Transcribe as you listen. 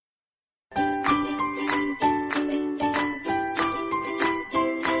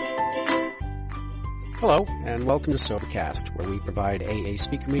Hello, and welcome to Sobercast, where we provide AA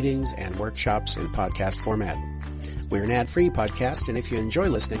speaker meetings and workshops in podcast format. We're an ad-free podcast, and if you enjoy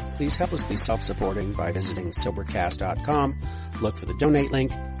listening, please help us be self-supporting by visiting Sobercast.com, look for the donate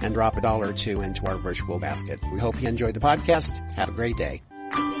link, and drop $1 or $2 into our virtual basket. We hope you enjoy the podcast. Have a great day.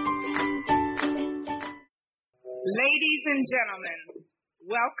 Ladies and gentlemen,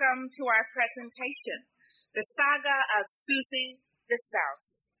 welcome to our presentation, The Saga of Susie the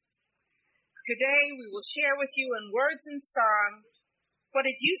Souse. Today we will share with you in words and song what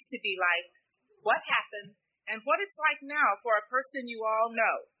it used to be like, what happened, and what it's like now for a person you all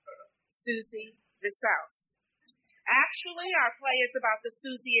know, Susie the Souse. Actually, our play is about the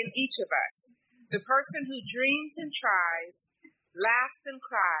Susie in each of us, the person who dreams and tries, laughs and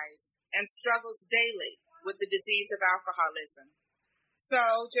cries, and struggles daily with the disease of alcoholism.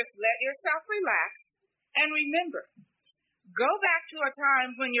 So just let yourself relax and remember, go back to a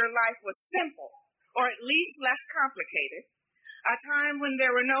time when your life was simple, or at least less complicated, a time when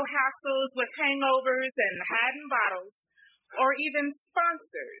there were no hassles with hangovers and hiding bottles, or even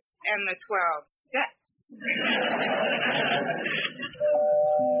sponsors and the 12 steps.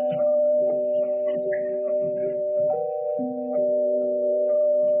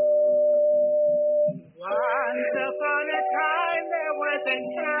 Once upon a time there was a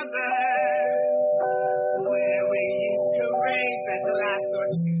tavern where we used to raise a glass or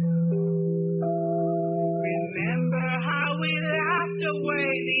two. Remember how we laughed away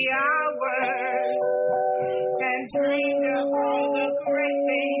the hours and dreamed of all the great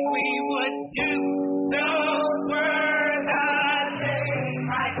things we would do. Those were the days,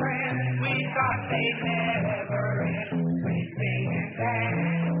 my friend, we thought they'd never end. We'd sing and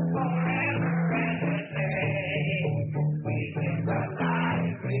dance forever and a day. We live a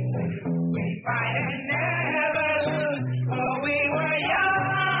life we choose, we fight and never lose. For we were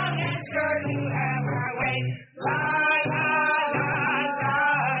young and sure to have our way. La la la la la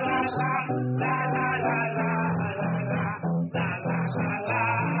la la la la la la la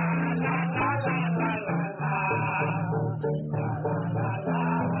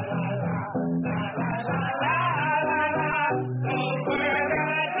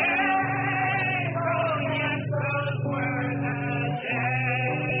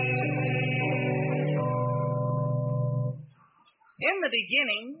In the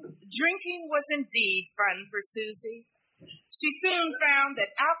beginning, drinking was indeed fun for Susie. She soon found that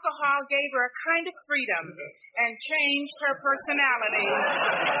alcohol gave her a kind of freedom and changed her personality,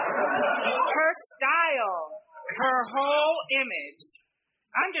 her style, her whole image.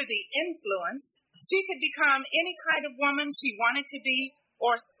 Under the influence, she could become any kind of woman she wanted to be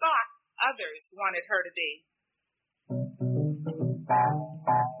or thought others wanted her to be.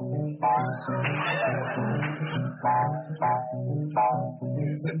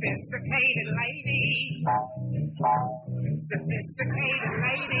 Sophisticated lady, sophisticated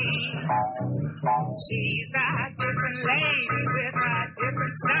lady. She's a different lady with a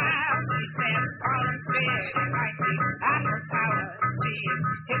different style. She stands tall and steady like the Eiffel Tower. She is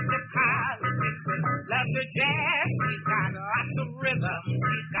hip to politics and loves her jazz. She's got lots of rhythm.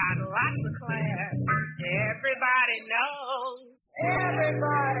 She's got lots of class. Everybody knows,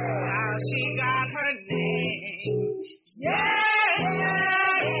 everybody, how she got her name. Yeah,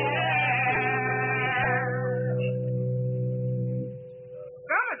 yeah, yeah.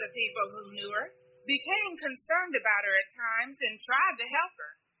 Some of the people who knew her became concerned about her at times and tried to help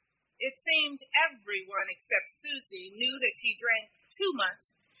her. It seemed everyone except Susie knew that she drank too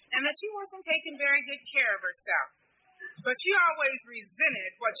much and that she wasn't taking very good care of herself. But she always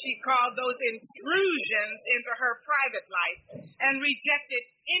resented what she called those intrusions into her private life and rejected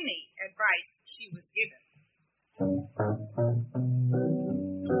any advice she was given.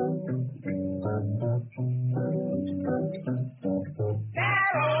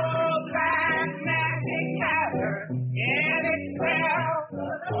 That old black magic has her in its spell.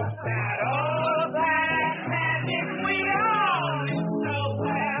 That old black magic we all knew so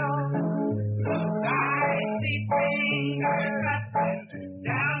well. Those icy fingers up and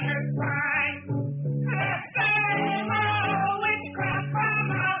down her spine. That same old witchcraft from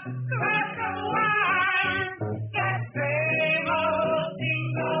a glass of wine. That same old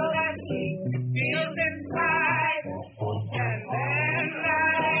tingle that she feels inside. And then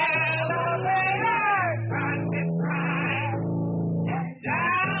that elevator starts its ride. And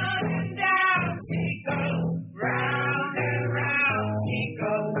down she goes, round and round she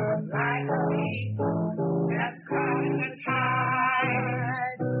goes, like a leaf that's caught in the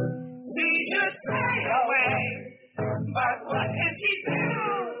tide. She should stay away, but what can she do?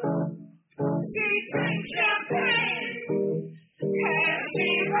 She drinks champagne, and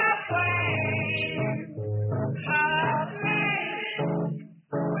she's afraid.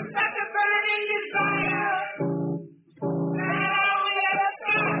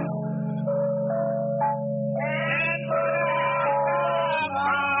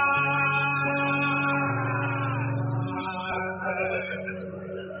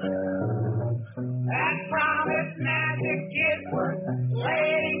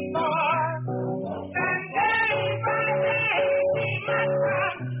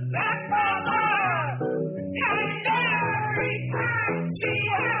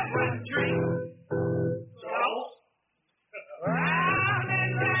 one drink. Round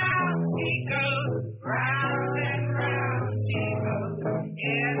and round she goes, round and round she goes.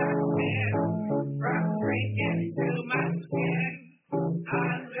 In a spin, from drinking too much gin,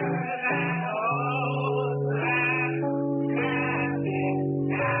 under that old black magic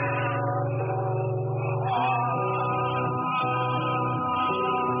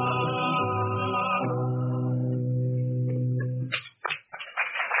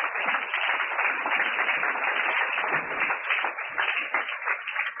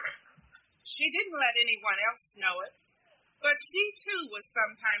She didn't let anyone else know it, but she too was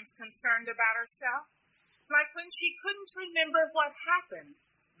sometimes concerned about herself, like when she couldn't remember what happened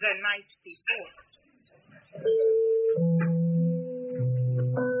the night before.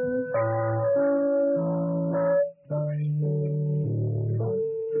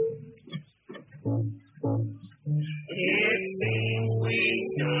 It seems we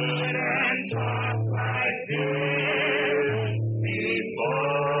stood and talked like this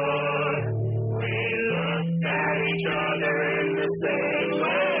before. We looked at each other in the same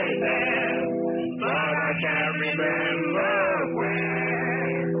way then, but I can't remember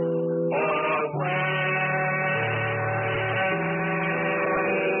when or when.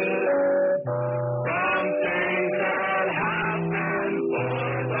 Some things that happened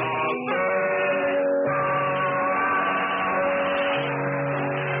for the first time.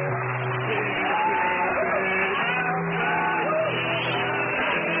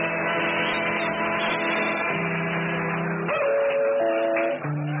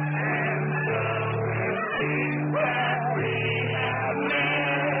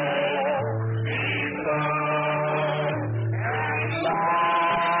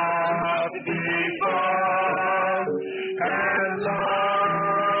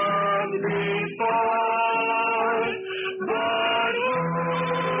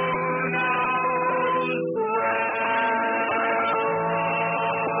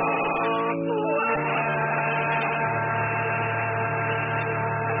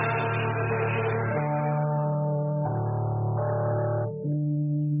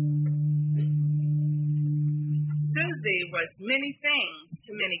 Susie was many things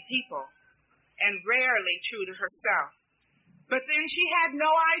to many people and rarely true to herself. But then she had no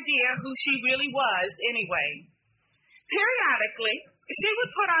idea who she really was anyway. Periodically, she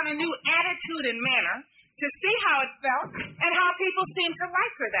would put on a new attitude and manner to see how it felt and how people seemed to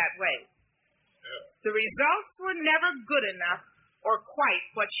like her that way. Yes. The results were never good enough or quite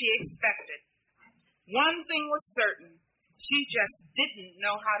what she expected. One thing was certain. She just didn't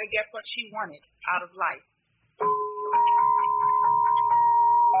know how to get what she wanted out of life.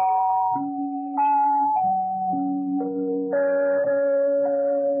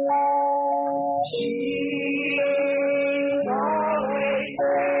 She's always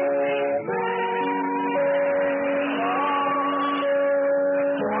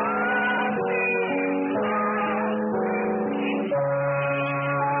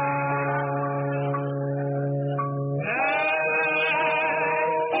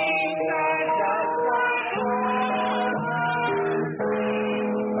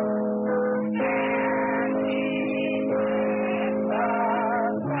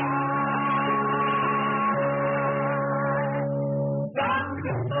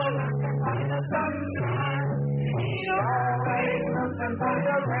sunshine, he always looks and by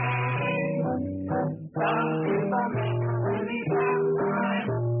the rain. Some people make really bad time,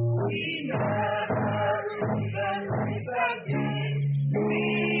 he never even makes a game.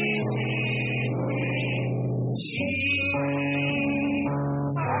 She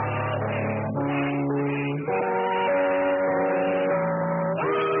always makes me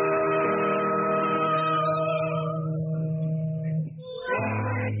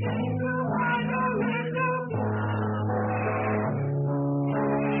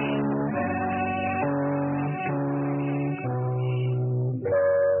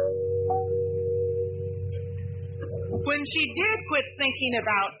When she did quit thinking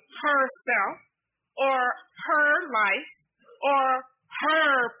about herself or her life or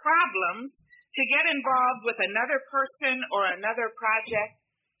her problems to get involved with another person or another project,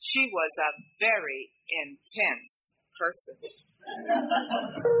 she was a very intense person.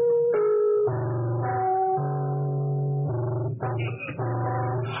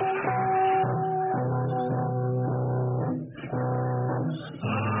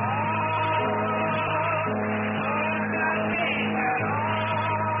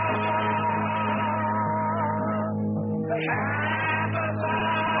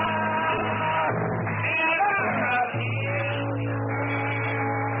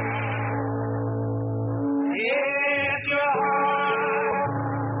 If your heart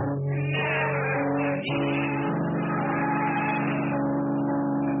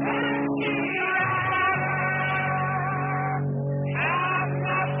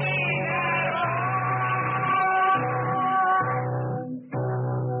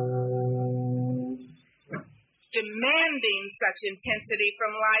Demanding such intensity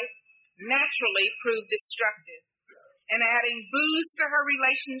from life naturally proved destructive, and adding booze to her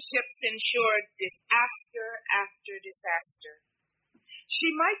relationships ensured disaster after disaster.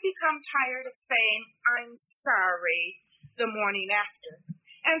 She might become tired of saying, "I'm sorry," the morning after,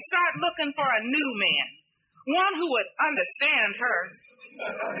 and start looking for a new man, one who would understand her.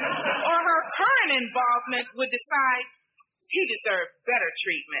 Or her current involvement would decide he deserved better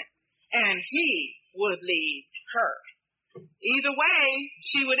treatment, and he would leave her. Either way,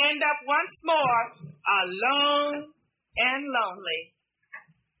 she would end up once more alone and lonely.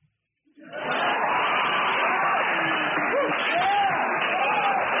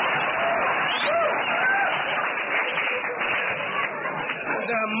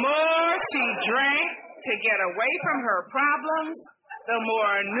 The more she drank to get away from her problems, the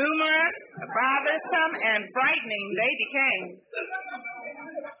more numerous, bothersome, and frightening they became.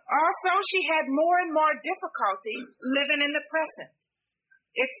 Also, she had more and more difficulty living in the present.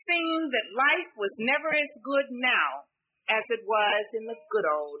 It seemed that life was never as good now as it was in the good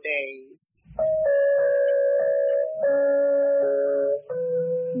old days.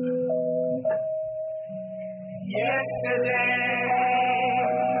 Yesterday,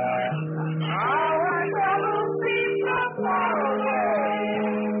 all our troubles seemed so far away.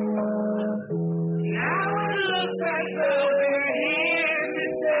 Now it looks as though they're here to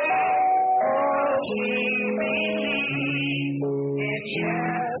stay. Oh, she believes in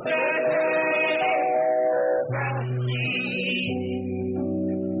yesterday. Suddenly,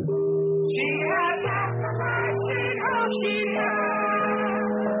 she has half the life she'd hoped she'd have.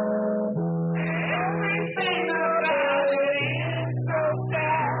 Everything about it is so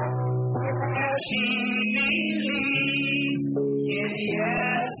sad, because she believes in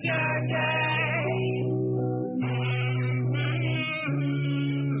yesterday.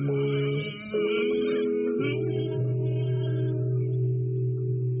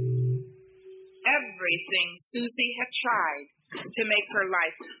 Everything Susie had tried to make her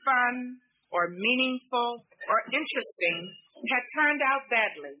life fun or meaningful or interesting had turned out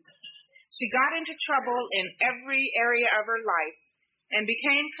badly. She got into trouble in every area of her life and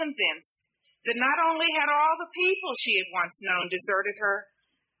became convinced that not only had all the people she had once known deserted her,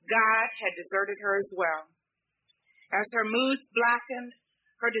 God had deserted her as well. As her moods blackened,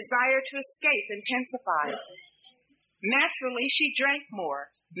 her desire to escape intensified. Naturally, she drank more,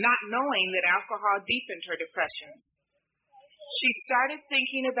 not knowing that alcohol deepened her depressions. She started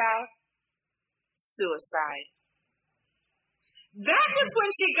thinking about suicide. That was when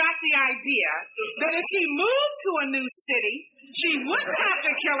she got the idea that if she moved to a new city, she wouldn't have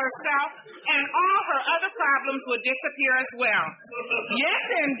to kill herself, and all her other problems would disappear as well. Yes,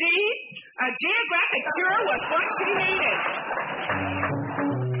 indeed, a geographic cure was what she needed.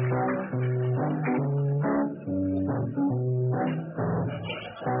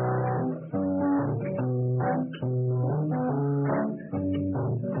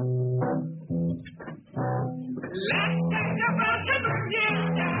 Let's take a boat to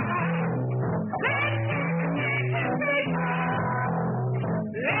Bermuda. Let's take a trip to Jamaica.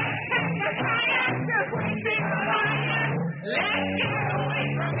 Let's take a kayak to Quincy, Florida. Let's get away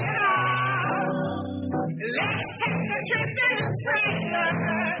from it all. Let's take a trip in a trailer.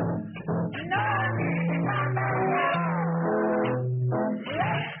 No need to come back.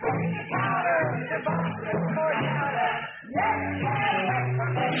 Let's take a car to Boston for yada. Let's get away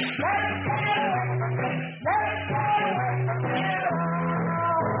from it. Let's get away from it. Let's get away from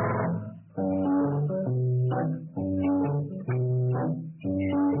it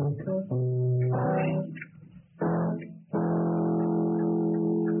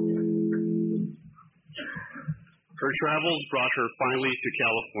Her travels brought her finally to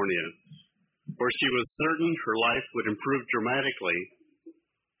California, where she was certain her life would improve dramatically.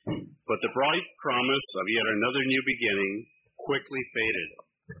 But the bright promise of yet another new beginning quickly faded.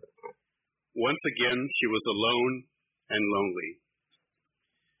 Once again, she was alone and lonely.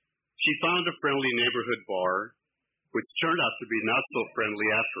 She found a friendly neighborhood bar, which turned out to be not so friendly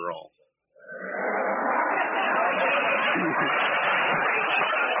after all.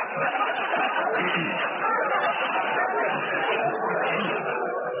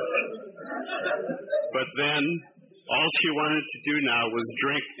 But then, all she wanted to do now was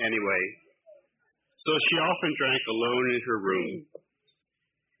drink anyway. So she often drank alone in her room.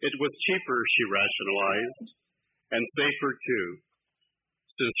 It was cheaper, she rationalized, and safer too,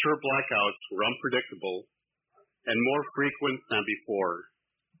 since her blackouts were unpredictable and more frequent than before.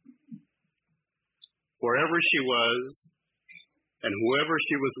 Wherever she was, and whoever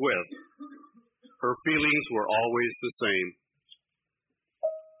she was with, her feelings were always the same.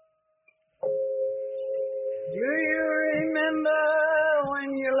 Do you remember when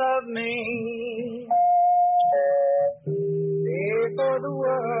you loved me? Before the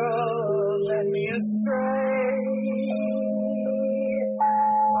world led me astray.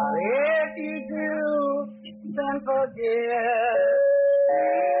 But if you do, then forgive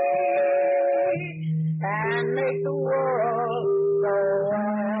me and make the world go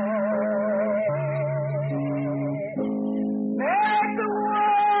away. Make the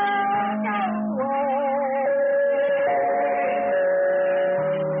world go away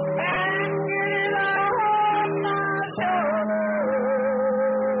and get it off my shoulders.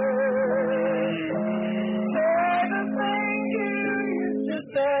 Say the things you used to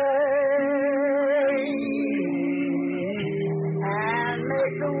say and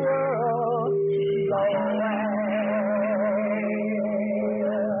make the world go away.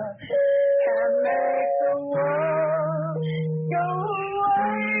 And make the world go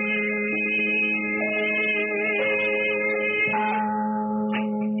away.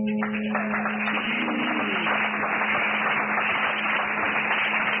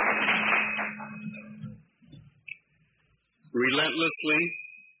 Relentlessly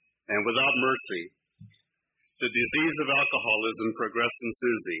and without mercy, the disease of alcoholism progressed in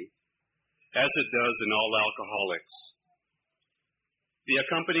Susie, as it does in all alcoholics. The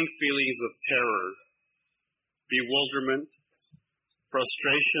accompanying feelings of terror, bewilderment,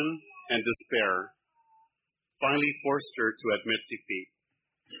 frustration, and despair finally forced her to admit defeat.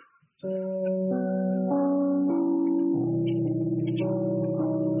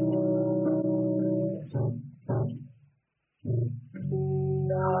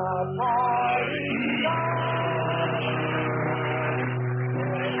 The party's on.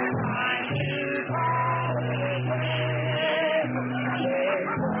 It's time to call it in.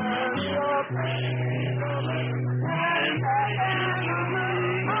 There's your pain and take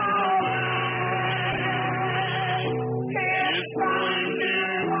them away. It's time to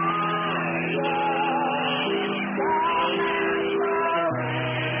wind up. Come and throw it.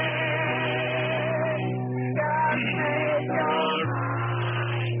 Just make your mind up.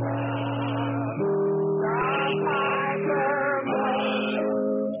 The piper must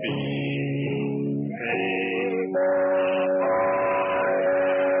be paid.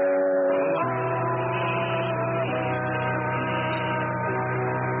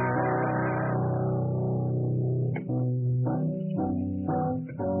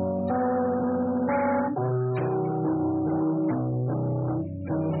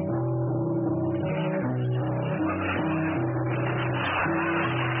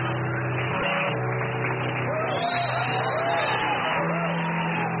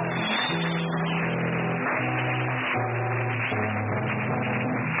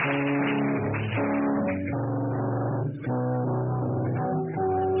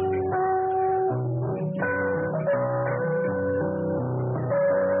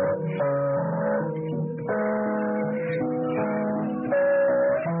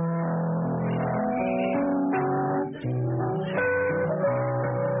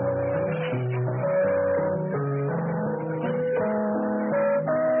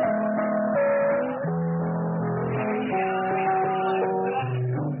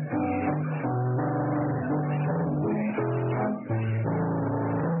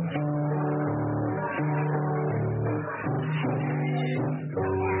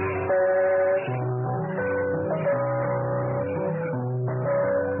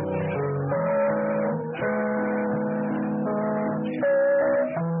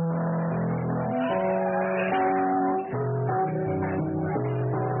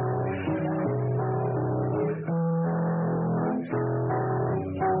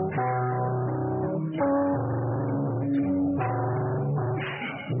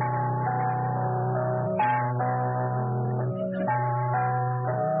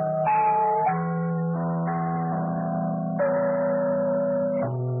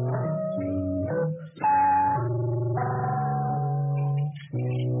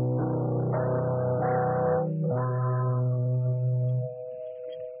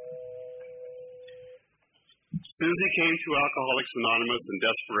 Susie came to Alcoholics Anonymous in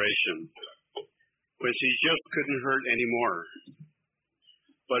desperation, when she just couldn't hurt anymore.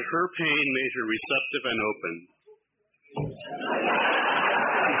 But her pain made her receptive and open.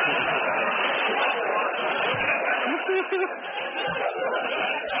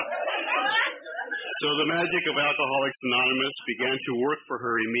 So the magic of Alcoholics Anonymous began to work for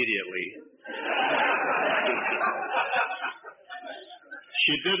her immediately.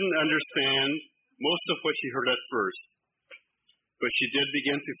 She didn't understand most of what she heard at first, but she did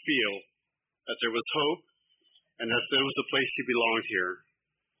begin to feel that there was hope and that there was a place she belonged here.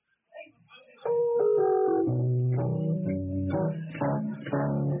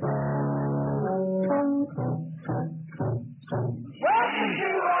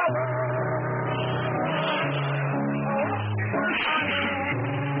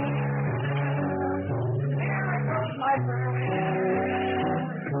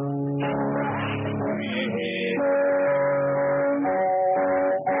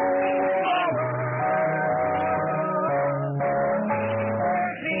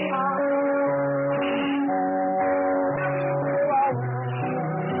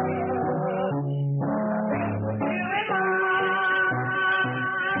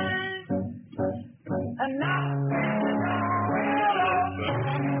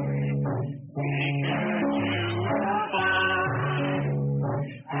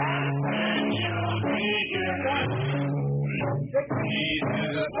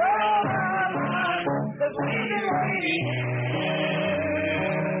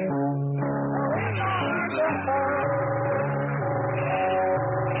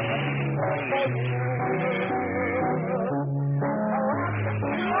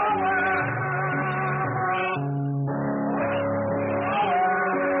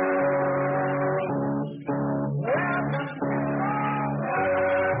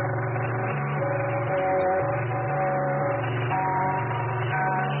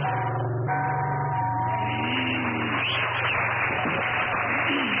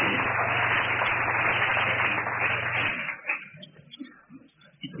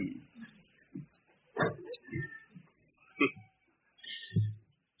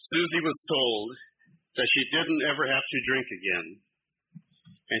 Susie was told that she didn't ever have to drink again,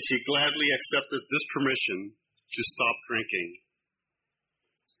 and she gladly accepted this permission to stop drinking.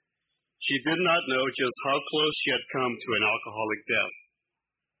 She did not know just how close she had come to an alcoholic death,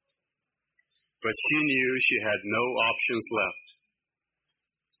 but she knew she had no options left.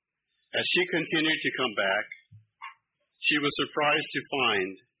 As she continued to come back, she was surprised to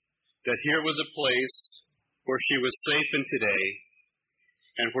find that here was a place where she was safe in today,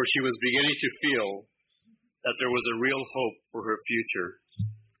 and where she was beginning to feel that there was a real hope for her future.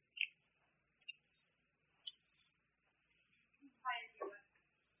 Hi, everyone.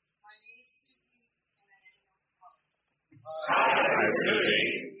 My name is Susie, and I am an alcoholic. Hi,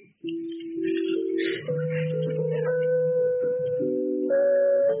 Susie.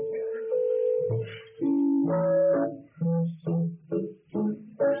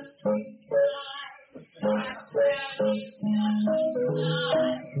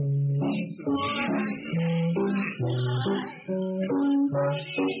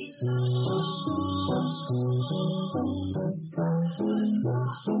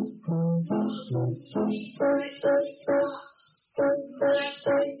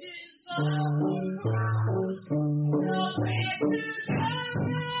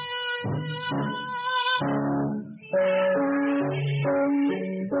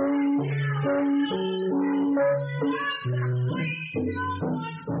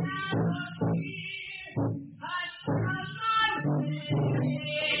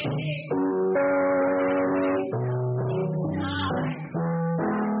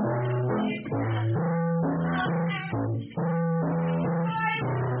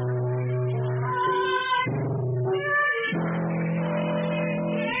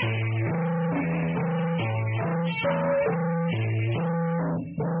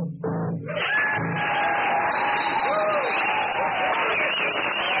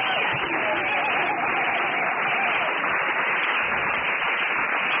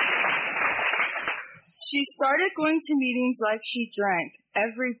 She started going to meetings like she drank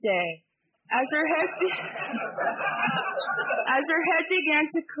every day. As her head began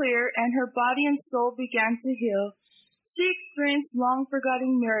to clear and her body and soul began to heal, she experienced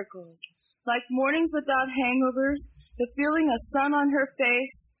long-forgotten miracles, like mornings without hangovers, the feeling of sun on her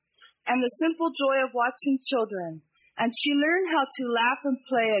face, and the simple joy of watching children. And she learned how to laugh and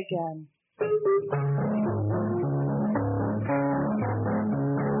play again.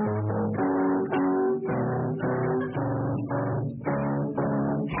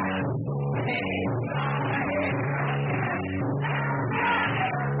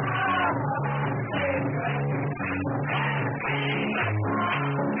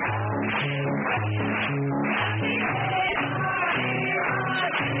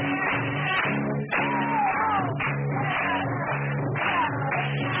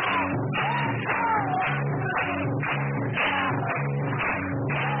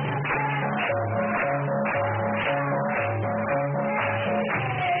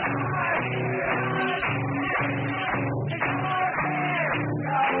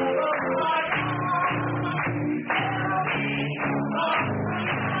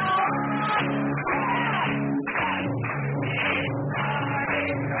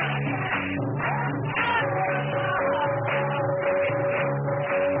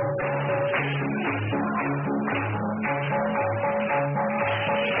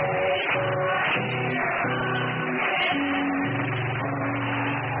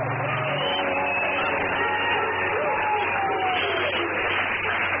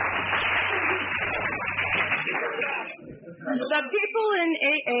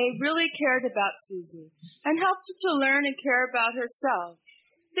 really cared about Susie and helped her to learn and care about herself.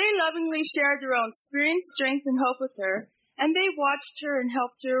 They lovingly shared their own experience, strength, and hope with her, and they watched her and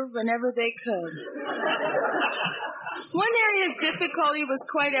helped her whenever they could. One area of difficulty was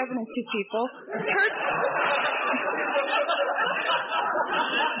quite evident to people.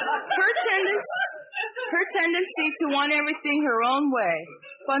 Her tendency to want everything her own way.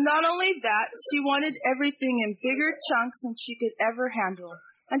 But not only that, she wanted everything in bigger chunks than she could ever handle.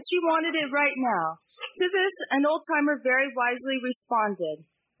 And she wanted it right now. To this, an old-timer very wisely responded.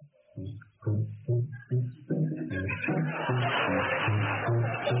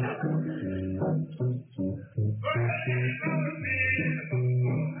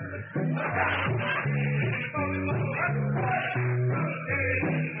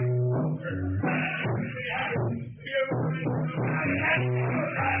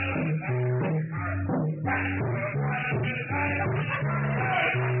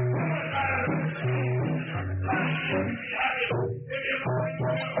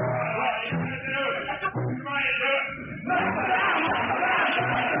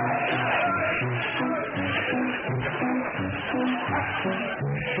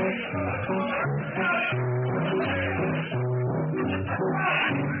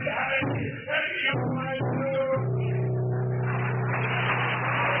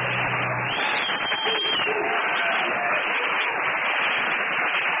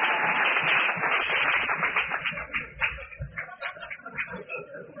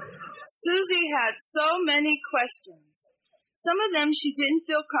 Susie had so many questions. Some of them she didn't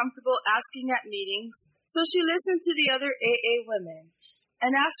feel comfortable asking at meetings, so she listened to the other AA women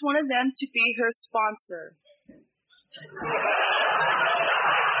and asked one of them to be her sponsor.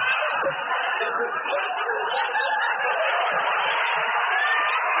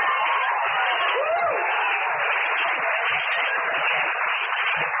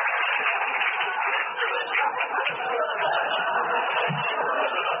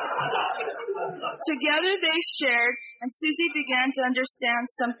 Together they shared, and Susie began to understand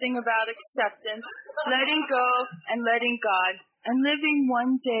something about acceptance, letting go and letting God, and living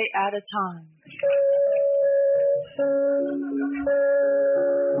one day at a time.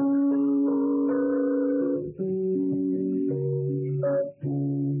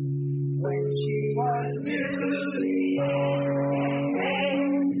 When she was newly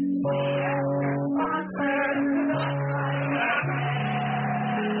engaged, she asked her sponsor,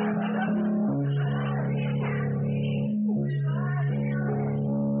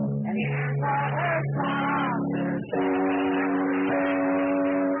 and here's what her sponsor said.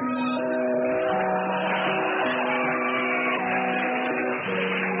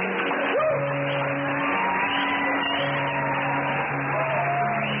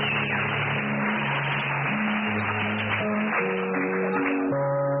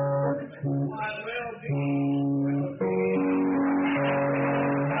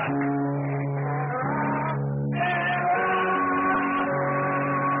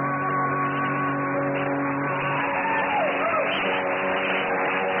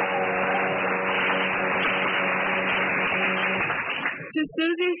 To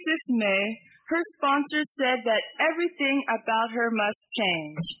Susie's dismay, her sponsor said that everything about her must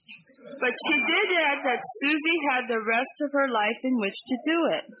change. But she did add that Susie had the rest of her life in which to do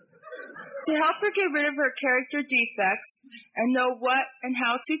it. To help her get rid of her character defects and know what and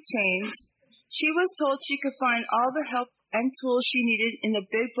how to change, she was told she could find all the help and tools she needed in the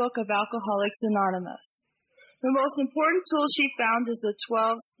big book of Alcoholics Anonymous. The most important tool she found is the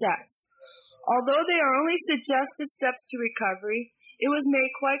 12 steps. Although they are only suggested steps to recovery, it was made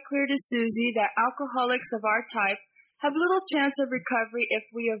quite clear to Susie that alcoholics of our type have little chance of recovery if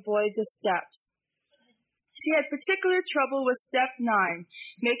we avoid the steps. She had particular trouble with step 9,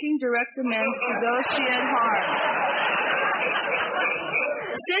 making direct amends to those she had harmed.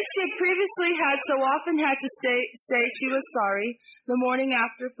 Since she had previously so often had to say she was sorry the morning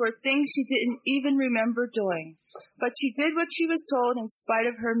after for things she didn't even remember doing. But she did what she was told in spite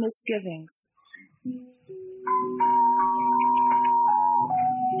of her misgivings.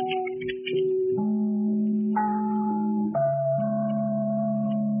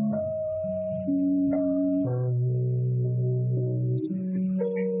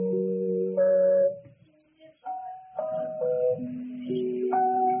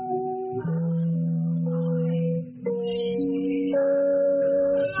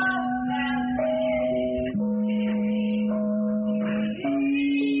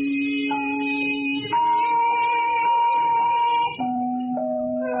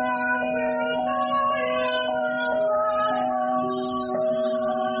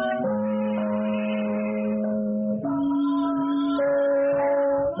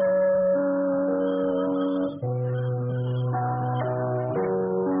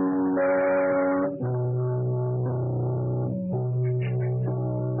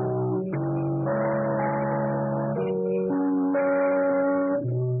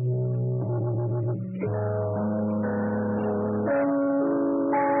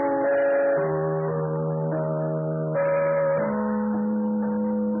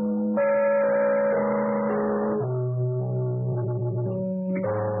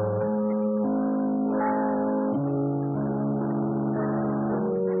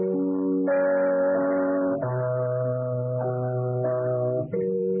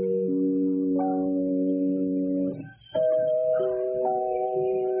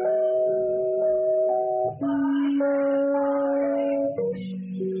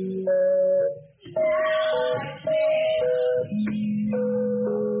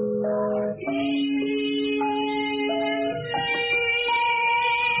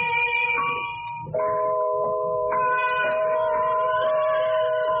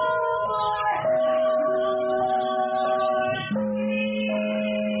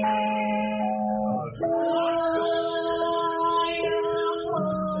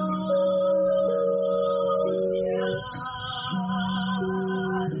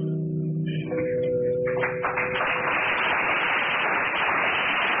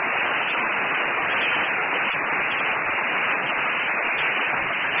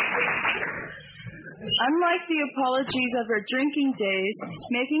 Unlike the apologies of her drinking days,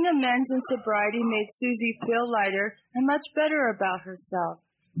 making amends in sobriety made Susie feel lighter and much better about herself.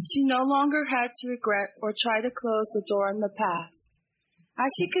 She no longer had to regret or try to close the door on the past. As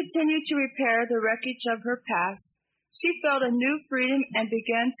she continued to repair the wreckage of her past, she felt a new freedom and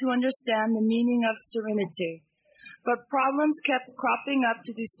began to understand the meaning of serenity. But problems kept cropping up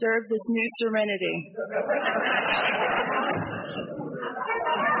to disturb this new serenity.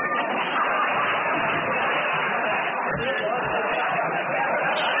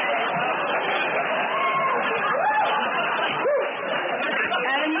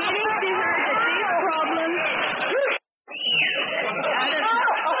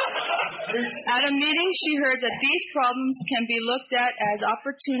 At a meeting, she heard that these problems can be looked at as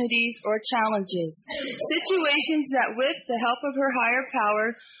opportunities or challenges, situations that, with the help of her higher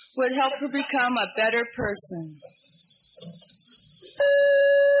power, would help her become a better person.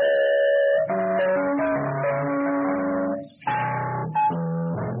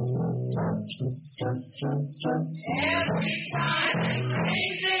 Every time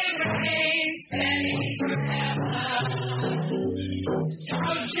it rains, pennies remember.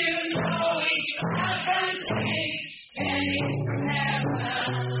 Don't you know each cup contains pennies forever?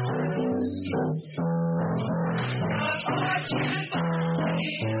 A fortune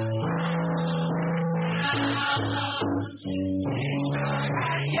make sure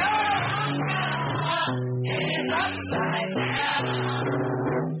that your umbrella is upside down.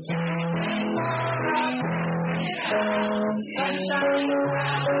 Sunshine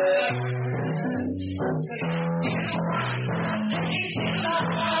around her. You want nothing to love.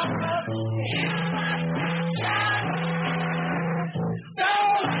 So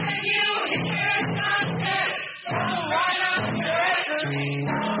when you hear thunder, don't run under a tree.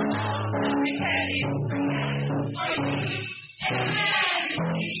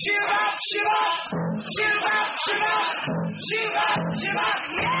 Shoot up, shoot up, shoot up, shoot up, shoot up, shoot up,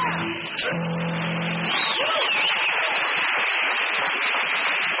 yeah!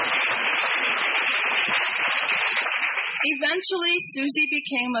 Eventually, Susie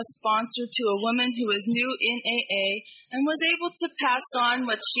became a sponsor to a woman who was new in AA and was able to pass on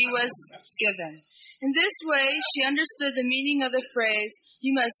what she was given. In this way, she understood the meaning of the phrase,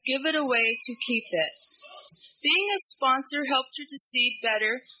 "You must give it away to keep it." Being a sponsor helped her to see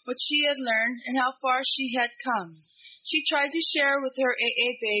better what she had learned and how far she had come. She tried to share with her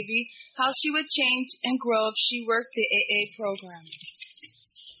AA baby how she would change and grow if she worked the AA program.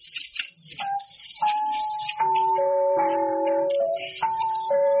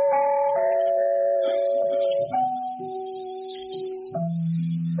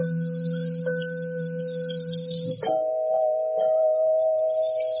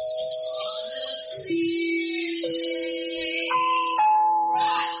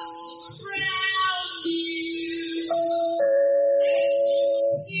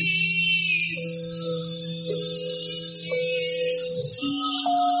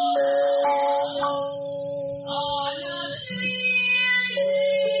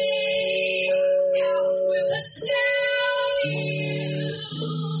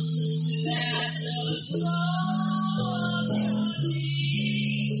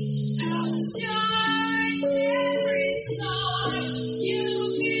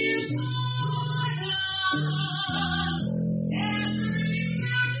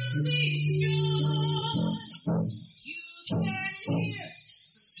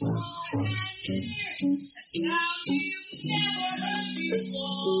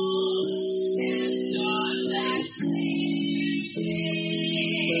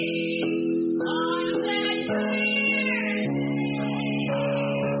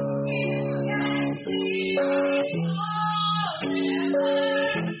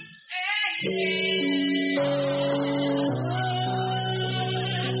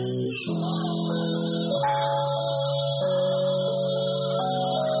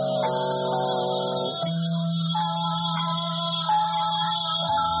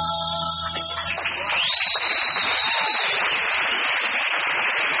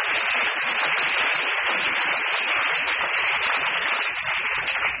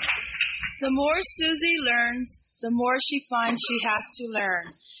 The more Susie learns, the more she finds she has to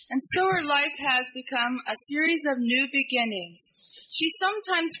learn. And so her life has become a series of new beginnings. She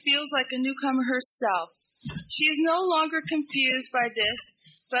sometimes feels like a newcomer herself. She is no longer confused by this,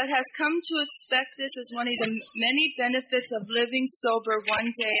 but has come to expect this as one of the many benefits of living sober one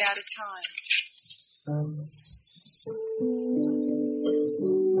day at a time.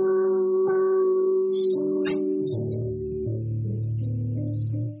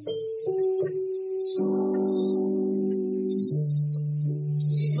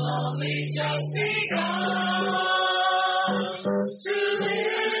 We've only just begun to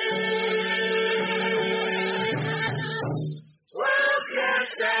live. World's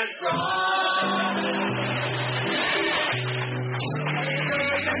gifts and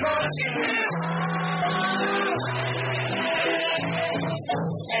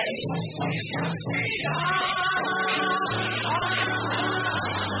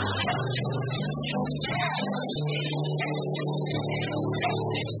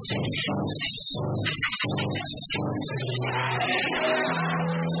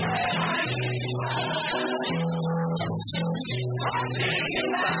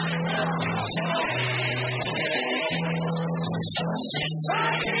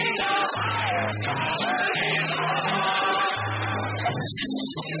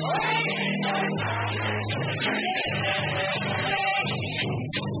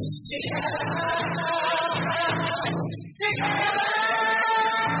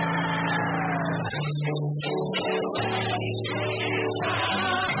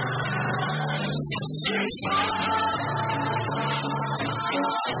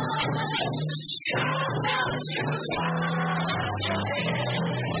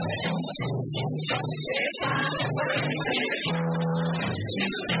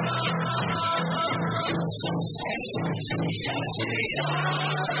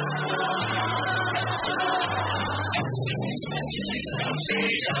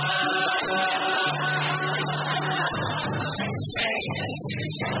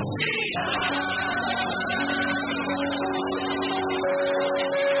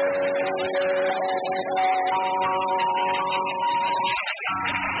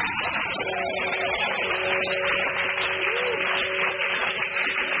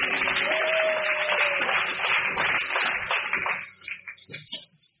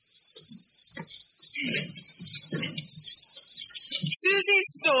Susie's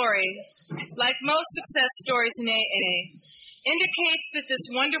story, like most success stories in AA, indicates that this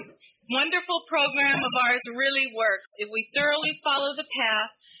wonderful program of ours really works if we thoroughly follow the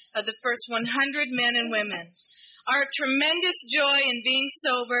path of the first 100 men and women. Our tremendous joy in being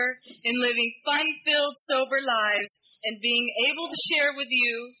sober, in living fun-filled, sober lives, and being able to share with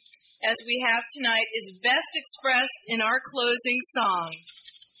you, as we have tonight, is best expressed in our closing song.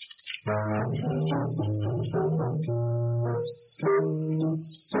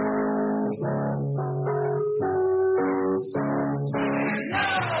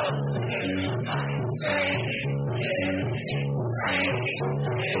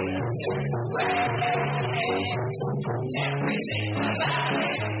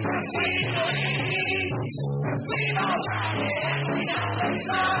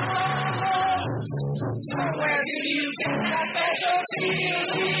 Where do you get that special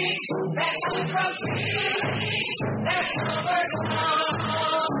feeling? That's the protein. That's over song.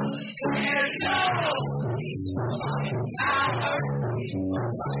 There's no power.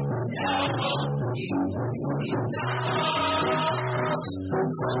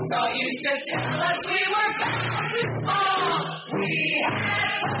 So used to tell us we were bound to fall. We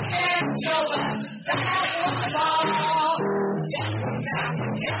had potential, but that was all.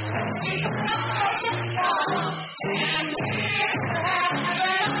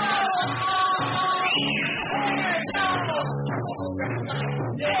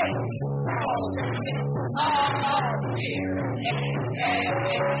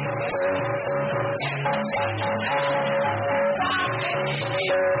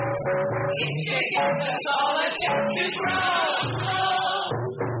 It's all a chance to grow,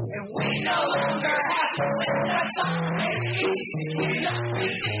 and we no longer have to send our songs.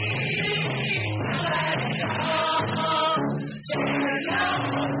 It's easy to let it go. There's no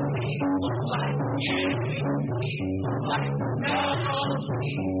people like you, people like no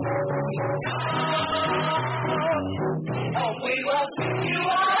people. Oh, we will see you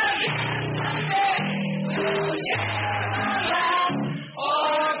all again someday. We'll share a laugh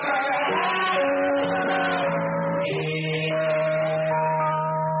or perhaps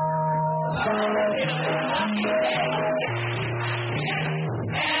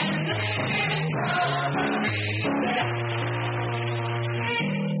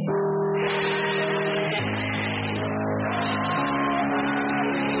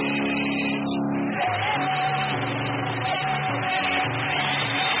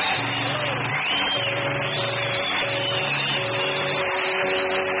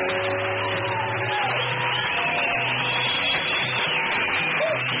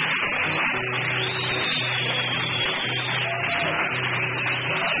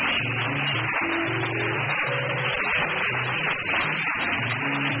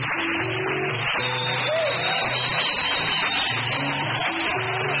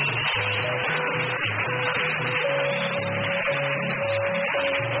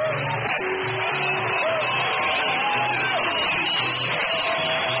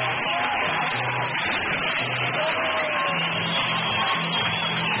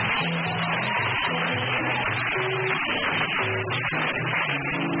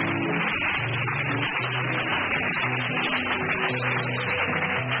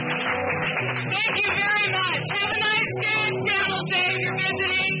Thank you very much. Have a nice day in San Jose if you're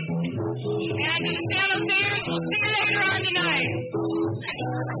visiting. And to the San Joseers, we'll see you later on tonight.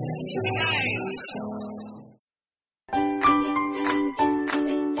 Good night.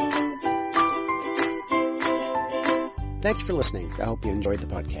 Thanks for listening. I hope you enjoyed the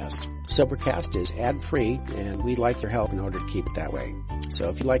podcast. Sobercast is ad-free, and we'd like your help in order to keep it that way. So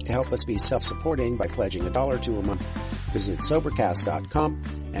if you'd like to help us be self-supporting by pledging $1 or $2 a month, visit Sobercast.com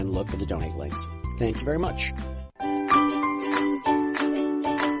and look for the donate links. Thank you very much.